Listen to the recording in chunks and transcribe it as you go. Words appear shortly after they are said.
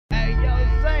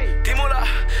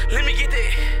Let me get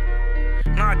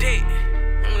that. Nah, that.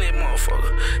 I'm that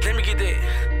motherfucker. Let me get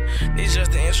that. This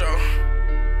just the intro.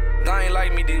 They ain't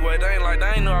like me this way. They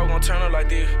ain't know I was gonna turn up like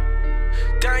this.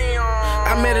 Damn.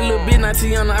 I met a little bitch,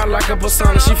 19 I like her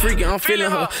persona. She freaking, I'm feeling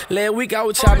her. Last week I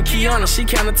was chopping Kiana. She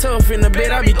kinda tough in the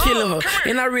bed, I be killing her.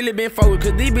 And I really been focused,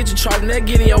 cause these bitches trying to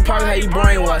get in your pocket, how you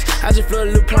brainwash. I just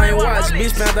flooded a little plain watch.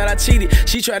 Bitch found out I cheated.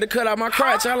 She tried to cut out my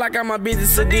crotch. I like how my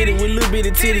bitches sedated with little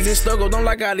bitty titties and stuck up. Don't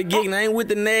like how the gig, I ain't with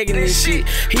the nagging and shit.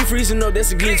 He freezing up,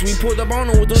 that's a glitch. We pulled up on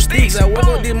him with them sticks. I woke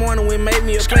up this morning, we made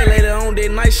me a play. Later on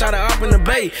that night, shot her up in the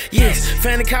bay. Yes,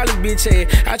 Fanny College bitch head.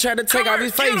 I tried to take off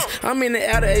his face. I'm in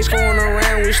the outer H going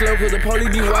around with slow, cause the police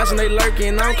be watching, they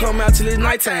lurking. I don't come out till it's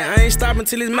nighttime. I ain't stopping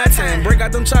till it's my time. Break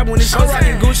out them chop when it's showtime. I'm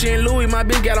rocking Gucci and Louis, my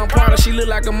bitch got on Prada. She look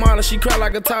like a model, she cry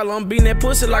like a toddler. I'm beating that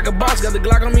pussy like a boss. Got the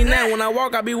Glock on me now, when I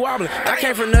walk I be wobbling. I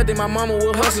came from nothing, my mama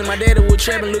was hustling. My daddy was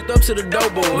trapping, looked up to the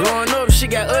dope boy. Growing up, she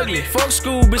got ugly. Fuck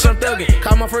school, bitch, I'm thugging.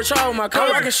 Caught my first child with my cousin.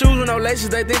 I'm rocking shoes with no laces,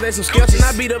 they think they some sketches.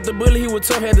 I beat up the bully, he was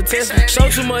tough, had to test him. Show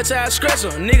too much, I scratch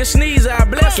him. Nigga sneeze, I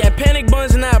bless him. Got panic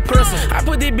buns and I press him. I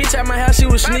put this bitch out my house, she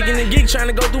was sneaking and geek trying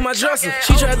to go through my dresser.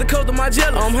 She tried to coat through my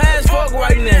jello. I'm high as fuck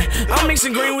right now. I'm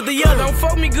mixing green with the yellow. Don't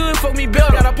fuck me good, fuck me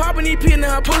better. Got a poppin' EP and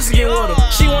her pussy get water.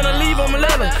 She wanna leave, I'ma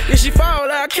let her. If she fall,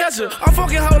 I'll catch her. I'm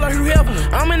fucking hoe like Hugh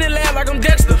Hefner. I'm in the lab like I'm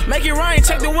Dexter. Make it rain,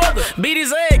 check the weather. Beat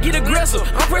his ass, get aggressive.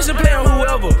 I'm pressing play on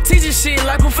whoever. Teaching shit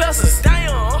like professors.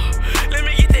 Damn, let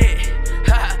me get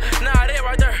that. Nah, that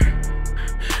right there.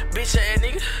 Bitch ass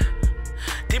nigga.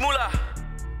 Dee Mula.